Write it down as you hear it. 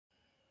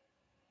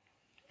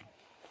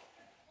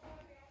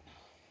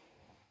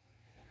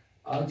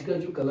आज का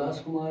जो क्लास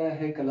हमारा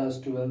है क्लास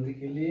 12th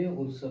के लिए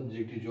और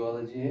सब्जेक्ट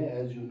जियोलॉजी है.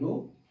 As you know,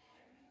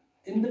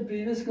 in the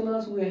previous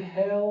class we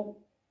have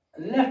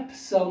left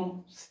some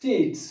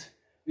states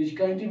which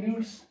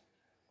contributes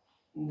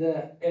the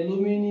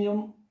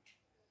aluminium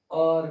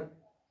or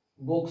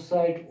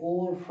bauxite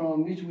ore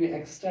from which we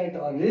extract,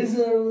 or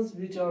reserves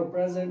which are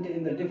present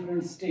in the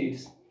different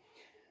states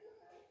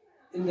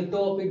in the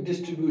topic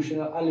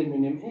distribution of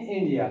aluminium in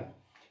India.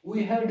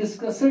 We have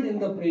discussed in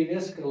the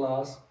previous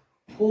class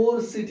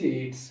 4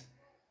 states.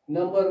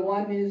 Number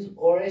 1 is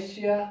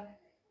Orissa,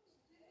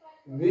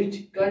 which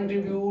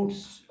contributes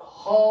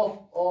half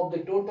of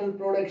the total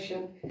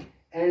production,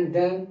 and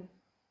then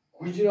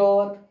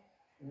Gujarat,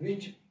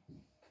 which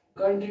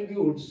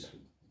contributes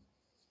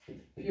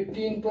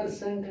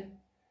 15%,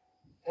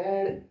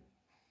 and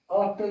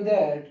after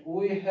that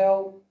we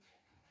have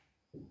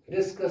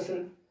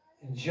discussed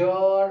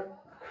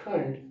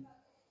Jharkhand,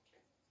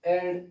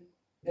 and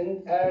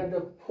at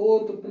the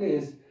 4th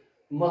place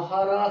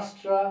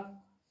Maharashtra.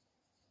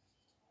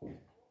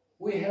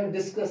 We have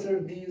discussed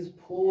these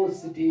 4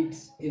 states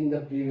in the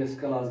previous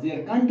class.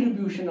 Their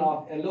contribution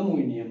of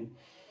aluminium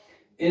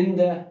in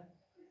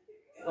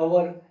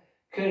our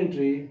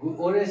country.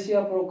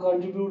 Orissa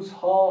contributes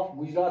half,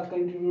 Gujarat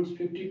contributes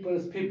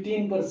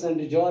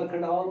 15%,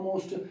 Jharkhand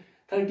almost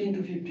 13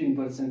 to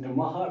 15%,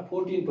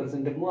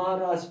 14%,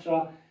 Maharashtra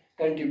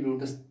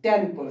contributes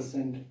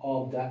 10%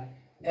 of the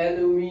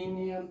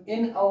aluminium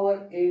in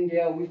our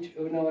India, which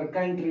in our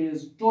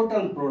country's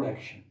total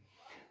production.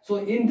 So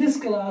in this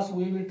class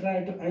we will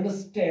try to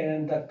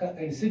understand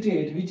the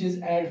state which is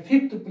at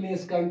 5th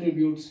place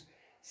contributes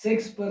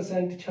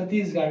 6%,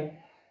 Chhattisgarh,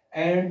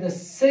 and the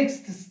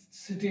 6th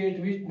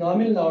state which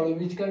Tamil Nadu,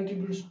 which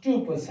contributes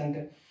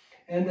 2%,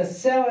 and the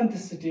 7th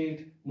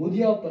state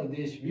Madhya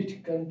Pradesh,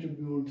 which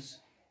contributes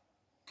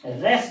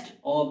rest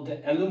of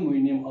the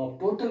aluminium of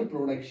total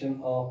production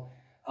of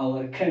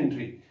our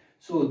country.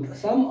 So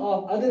some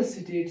of other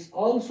states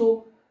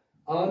also,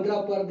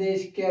 Andhra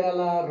Pradesh,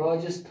 Kerala,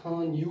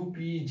 Rajasthan, UP,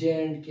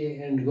 J&K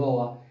and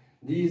Goa.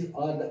 These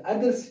are the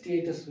other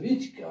states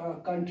which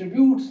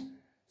contributes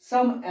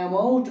some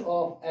amount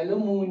of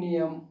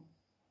aluminium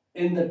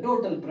in the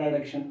total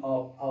production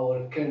of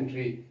our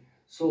country.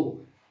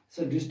 So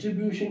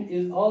distribution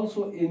is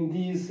also in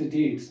these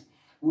states.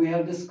 We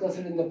have discussed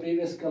in the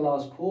previous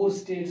class 4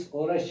 states: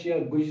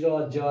 Orissa,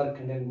 Gujarat,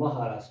 Jharkhand and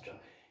Maharashtra.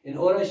 In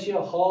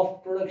Orissa,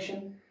 half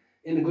production.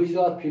 In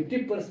Gujarat,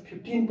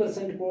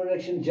 15%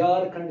 production,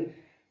 Jharkhand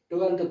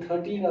 12 to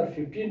 13 or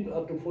 15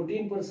 up to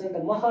 14%,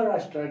 and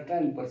Maharashtra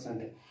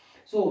 10%.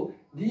 So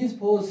these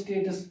 4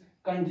 states,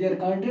 their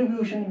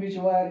contribution, which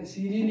were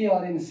serially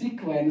or in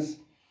sequence,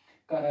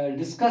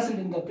 discussed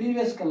in the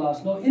previous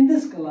class. Now in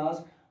this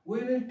class we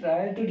will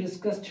try to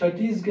discuss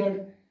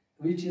Chhattisgarh,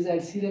 which is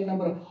at serial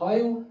number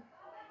 5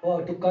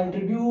 to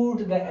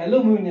contribute the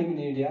aluminium in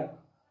India.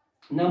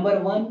 Number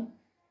 1.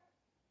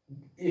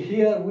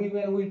 Here we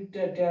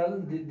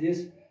tell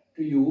this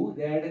to you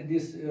that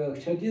this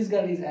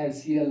Chhattisgarh is at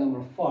serial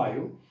number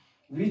 5,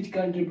 which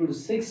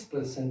contributes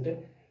 6%.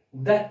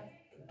 The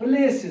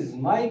places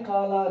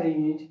Maikala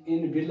range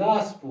in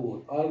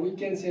Bilaspur, or we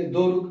can say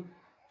Durg,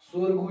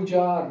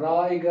 Surguja,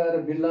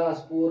 Raigarh,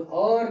 Bilaspur,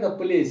 are the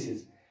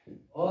places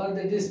or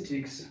the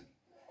districts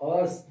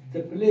or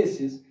the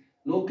places,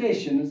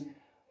 locations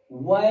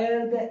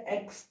where the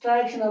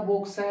extraction of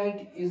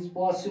bauxite is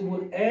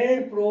possible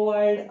and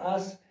provide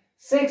us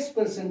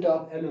 6%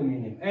 of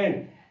aluminium.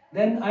 And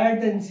then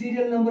at the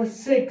serial number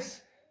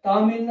 6,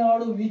 Tamil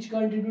Nadu, which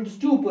contributes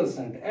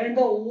 2%, and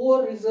the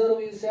ore reserve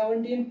is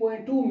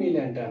 17.2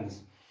 million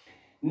tons.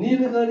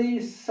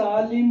 Nilgiri,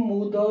 Salim,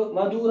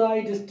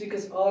 Madurai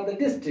districts are the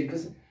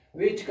districts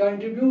which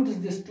contributes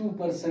this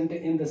 2%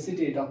 in the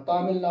state of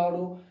Tamil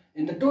Nadu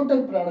in the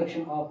total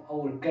production of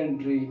our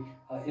country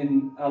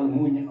in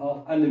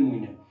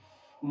aluminium.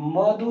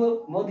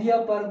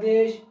 Madhya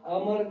Pradesh,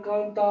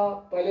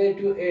 Amarkanta,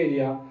 Plateau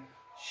area,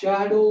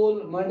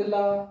 Shahdol,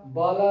 Mandla,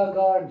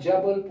 Balaghat,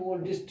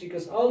 Jabalpur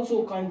districts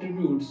also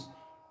contributes,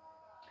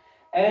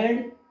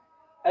 and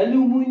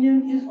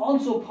aluminium is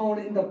also found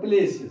in the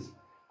places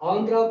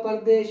Andhra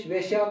Pradesh,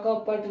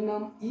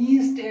 Visakhapatnam,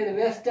 East and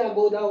West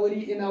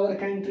Godavari in our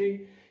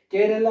country.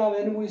 Kerala,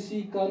 when we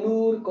see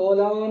Kannur,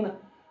 Kolan,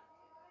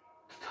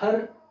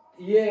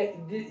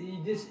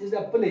 this is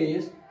a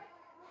place,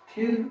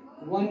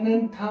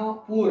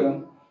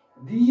 Thiruvananthapuram.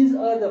 These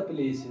are the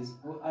places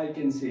I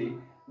can say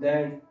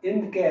that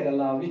in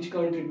Kerala which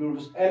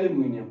contributes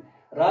aluminium.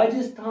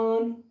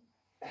 Rajasthan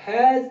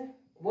has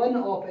one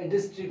of a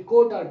district,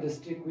 Kota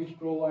district, which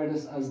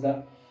provides us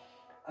the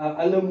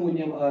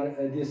aluminium or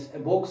this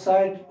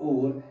bauxite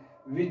ore,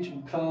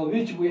 from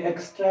which we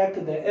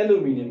extract the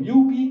aluminium.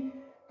 UP,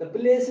 the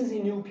places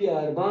in UP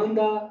are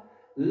Banda,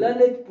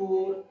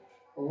 Lalitpur,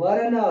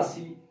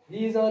 Varanasi.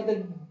 These are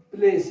the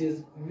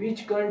places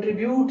which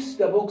contributes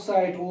the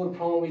bauxite ore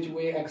from which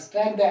we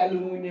extract the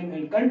aluminium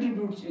and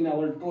contributes in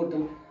our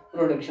total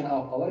production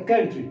of our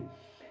country.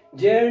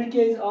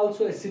 J&K is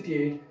also a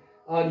state,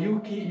 or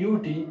UT,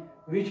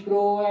 which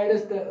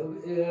provides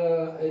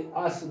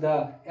us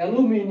the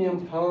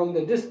aluminium from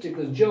the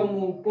districts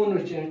Jammu,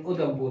 Poonch and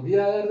Udhampur. These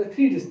are the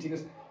three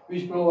districts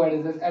which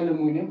provides us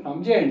aluminium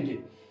from J&K.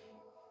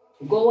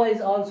 Goa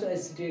is also a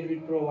state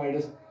which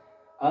provides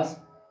us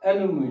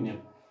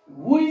aluminium.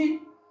 We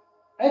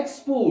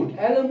export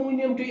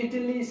aluminium to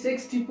Italy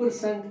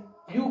 60%,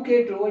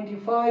 UK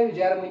 25%,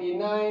 Germany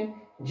 9%,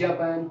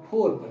 Japan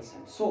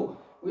 4%. So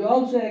we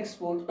also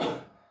export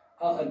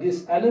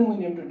this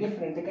aluminium to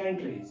different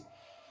countries.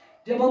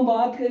 जब हम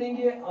बात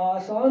करेंगे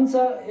आसान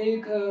सा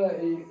एक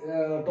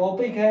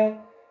topic है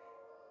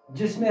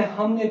जिसमें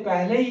हमने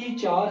पहले ही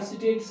 4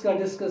 स्टेट्स का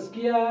डिस्कस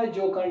किया है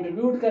जो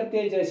कंट्रीब्यूट करते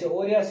हैं, जैसे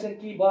ओडिशा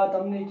की बात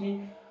हमने की,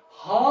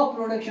 हाफ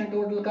प्रोडक्शन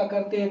टोटल का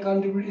करते हैं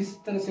कंट्रीब्यूट। इस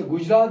तरह से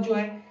गुजरात जो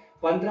है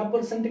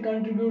 15%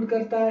 कंट्रीब्यूट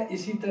करता है,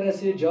 इसी तरह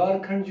से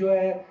झारखंड जो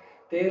है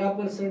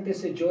 13%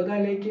 से 14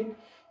 लेके,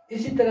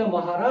 इसी तरह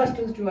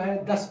महाराष्ट्र जो है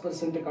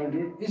 10%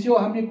 कंट्रीब्यूट। इस जो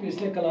हमने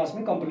पिछले क्लास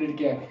में कंप्लीट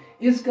किया है।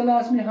 इस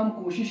क्लास में हम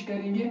कोशिश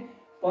करेंगे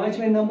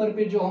 5वें नंबर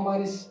पे जो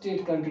हमारी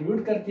स्टेट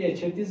कंट्रीब्यूट करती है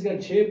छत्तीसगढ़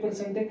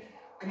 6% है।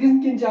 किन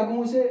किन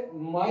जगहों से?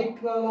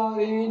 माइकला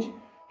रेंज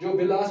जो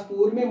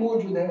बिलासपुर में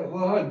मौजूद है,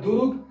 वह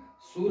दुर्ग,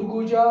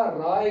 सुरगुजा,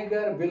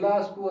 रायगढ़,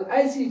 बिलासपुर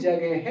ऐसी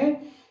जगह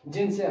हैं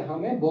जिनसे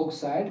हमें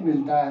बॉक्साइट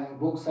मिलता है।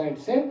 बॉक्साइट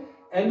से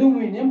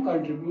एल्यूमिनियम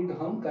कंट्रीब्यूट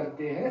हम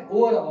करते हैं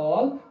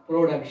ओवरऑल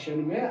प्रोडक्शन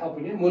में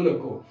अपने मुल्क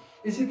को।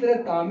 इसी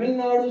तरह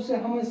तमिलनाडु से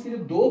हमें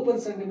सिर्फ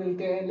 2%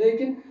 मिलते हैं,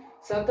 लेकिन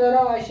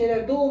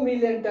 17.2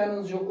 मिलियन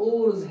टन जो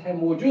ओर्स है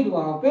मौजूद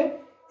वहां पे,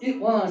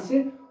 वहां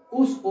से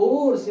उस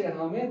ओर से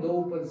हमें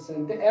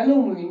 2%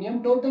 एल्यूमिनियम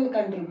टोटल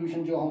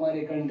कंट्रीब्यूशन जो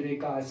हमारे कंट्री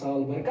का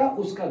साल भर का,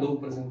 उसका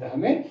 2%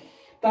 हमें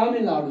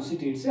तमिलनाडु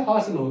स्टेट से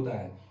हासिल होता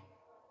है।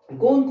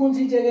 कौन कौन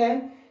सी जगह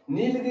है?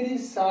 नीलगिरी,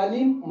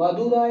 सालिम,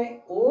 मदुराई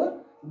और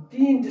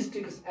 3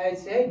 डिस्ट्रिक्ट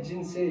ऐसे हैं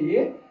जिनसे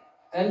ये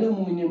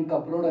एल्यूमिनियम का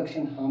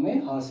प्रोडक्शन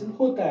हमें हासिल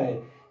होता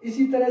है।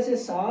 इसी तरह से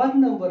 7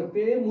 नंबर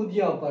पे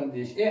मध्य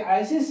प्रदेश, ये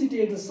ऐसे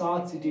स्टेट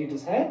 7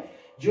 स्टेट्स है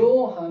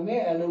जो हमें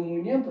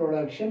एल्यूमिनियम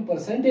प्रोडक्शन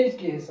परसेंटेज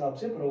के हिसाब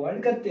से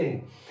प्रोवाइड करते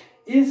हैं।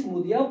 इस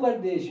मध्य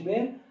प्रदेश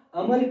में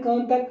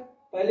अमरकांतक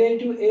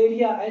पैलेटिव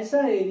एरिया ऐसा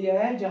एरिया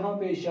है जहां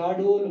पे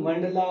शाहडोल,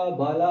 मंडला,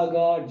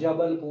 बालाघाट,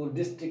 जबलपुर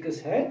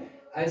डिस्ट्रिक्ट्स है,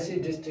 ऐसे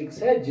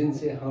डिस्ट्रिक्ट्स है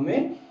जिनसे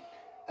हमें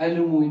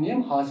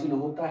एल्यूमिनियम हासिल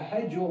होता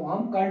है, जो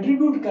हम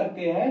कंट्रीब्यूट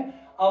करते हैं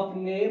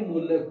अपने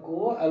मुल्क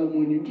को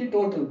एल्यूमिनियम की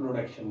टोटल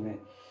प्रोडक्शन में।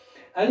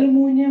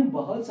 एल्यूमिनियम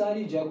बहुत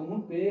सारी जगहों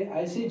पे,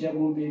 ऐसी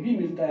जगहों पे भी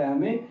मिलता है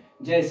हमें,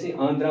 जैसे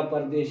आंध्र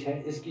प्रदेश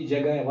है, इसकी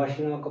जगह है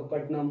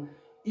विशाखापट्टनम,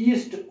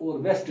 ईस्ट और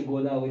वेस्ट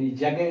गोदावरी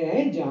जगह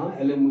है जहां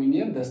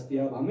एल्यूमिनियम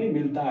दस्तयाब हमें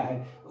मिलता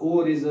है,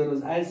 और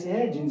रिजर्व ऐसे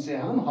हैं जिनसे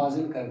हम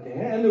हासिल करते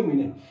हैं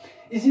एल्यूमिनियम।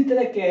 इसी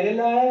तरह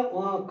केरला है,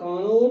 वहाँ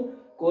कानूर,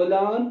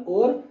 कोलान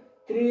और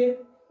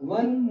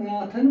त्रिवनाथनपुरम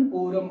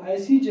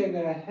ऐसी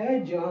जगह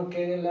है जहां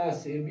केरला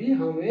से भी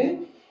हमें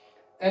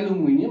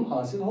एल्यूमिनियम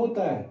हासिल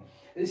होता है।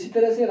 इसी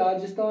तरह से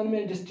राजस्थान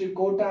में डिस्ट्रिक्ट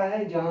कोटा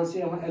है जहां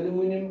से हम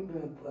एल्यूमिनियम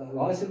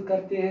हासिल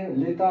करते हैं,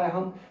 लेता है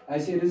हम,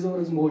 ऐसे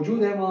रिजर्व्स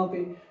मौजूद है वहां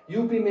पे।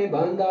 यूपी में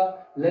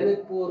बांदा,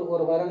 ललितपुर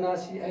और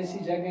वाराणसी ऐसी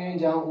जगह हैं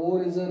जहां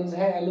और रिजर्व्स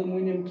है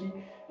एल्यूमिनियम की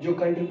जो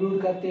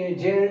कंट्रीब्यूट करते हैं।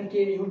 J&K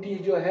यूटी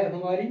जो है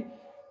हमारी,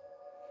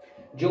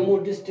 जम्मू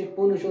डिस्ट्रिक्ट,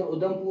 पुंछ और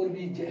उधमपुर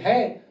भी है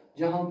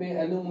जहां पे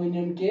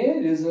एल्यूमिनियम के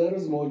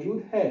रिजर्व्स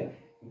मौजूद है।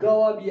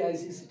 गोवा भी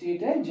ऐसी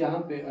स्टेट है जहां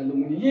पे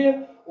एल्यूमिनियम, ये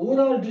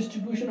ओवरऑल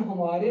डिस्ट्रीब्यूशन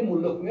हमारे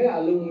मुल्क में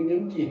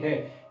एल्यूमिनियम की है,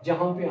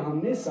 जहां पे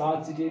हमने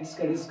 7 स्टेट्स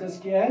का डिस्कस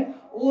किया है,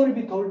 और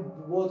भी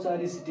बहुत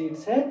सारी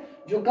स्टेट्स हैं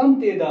जो कम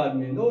तादाद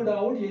में, नो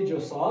डाउट ये जो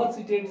 7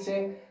 स्टेट्स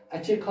हैं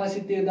अच्छे खासी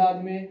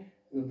तादाद में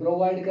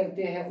प्रोवाइड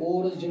करते हैं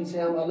और जिनसे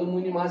हम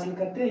एल्यूमिनियम हासिल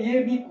करते हैं। ये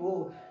भी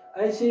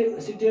ऐसे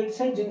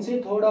स्टेट्स हैं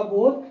जिनसे थोड़ा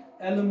बहुत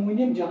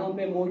एल्यूमिनियम जहां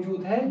पे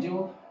मौजूद है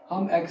जो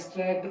हम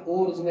एक्सट्रैक्ट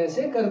ओर्स में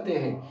से करते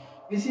हैं।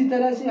 इसी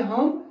तरह से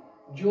हम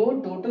जो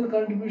टोटल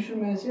कंट्रीब्यूशन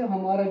में से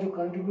हमारा जो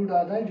कंट्रीब्यूट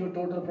आता है, जो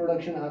टोटल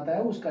प्रोडक्शन आता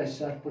है उसका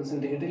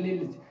 60% इटली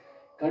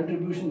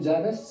कंट्रीब्यूशन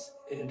ज़्यादा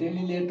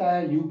इटली लेता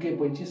है, यूके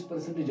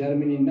 25%,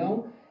 जर्मनी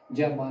 9%,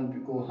 जापान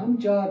को हम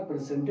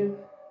 4%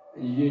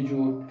 ये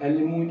जो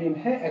एल्यूमिनियम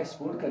है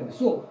एक्सपोर्ट करते।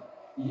 सो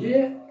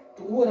ये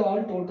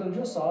ओवरऑल टोटल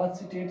जो 7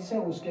 स्टेट्स हैं,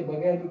 उसके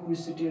बगैर भी कुछ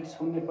स्टेट्स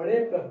हमने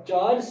पढ़े,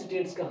 4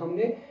 स्टेट्स का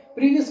हमने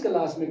प्रीवियस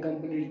क्लास में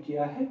कंप्लीट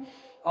किया है,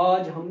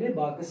 आज हमने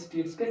बाकी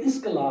स्टेट्स का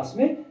इस क्लास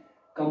में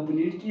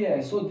कंप्लीट किया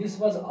है। So this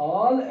was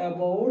all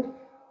about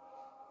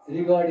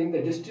regarding the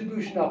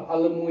distribution of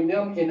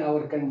aluminium in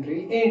our country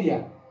India.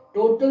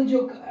 Total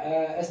जो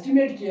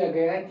एस्टिमेट किया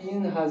गया है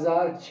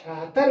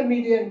 3076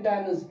 मिलियन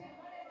टन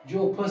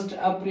जो 1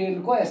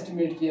 अप्रैल को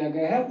एस्टिमेट किया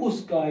गया है,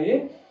 उसका ये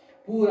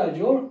पूरा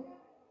जो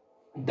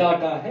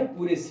डाटा है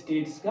पूरे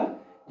स्टेट्स का,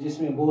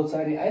 जिसमें बहुत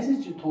सारे ऐसे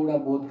थोड़ा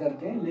बहुत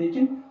करते हैं,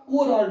 लेकिन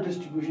ओवरऑल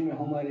डिस्ट्रीब्यूशन में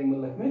हमारे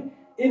मुल्क में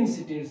इन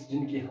स्टेट्स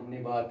जिनकी हमने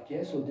बात की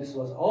है। So this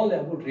was all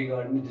about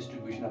regarding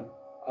distribution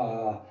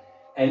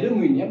of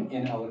aluminium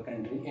in our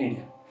country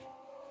India.